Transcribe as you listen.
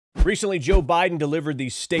Recently, Joe Biden delivered the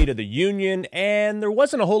State of the Union, and there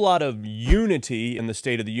wasn't a whole lot of unity in the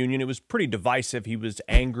State of the Union. It was pretty divisive. He was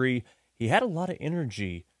angry. He had a lot of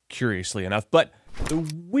energy, curiously enough. But the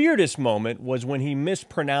weirdest moment was when he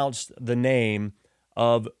mispronounced the name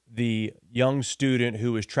of the young student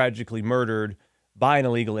who was tragically murdered by an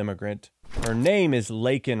illegal immigrant. Her name is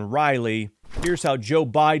Laken Riley. Here's how Joe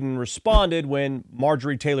Biden responded when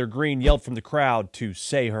Marjorie Taylor Greene yelled from the crowd to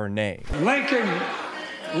say her name.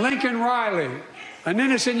 Lincoln Riley, an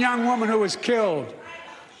innocent young woman who was killed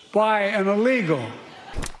by an illegal.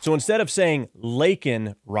 So instead of saying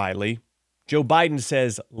Laken Riley, Joe Biden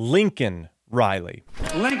says Lincoln Riley.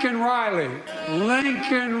 Lincoln Riley.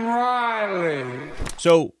 Lincoln Riley.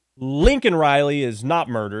 So Lincoln Riley is not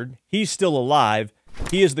murdered. He's still alive.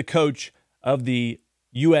 He is the coach of the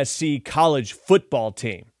USC college football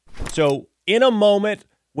team. So in a moment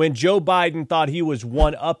when Joe Biden thought he was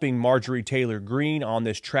one-upping Marjorie Taylor Greene on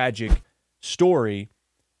this tragic story,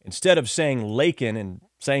 instead of saying Laken and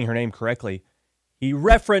saying her name correctly, he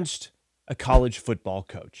referenced a college football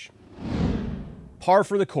coach. Par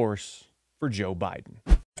for the course for Joe Biden.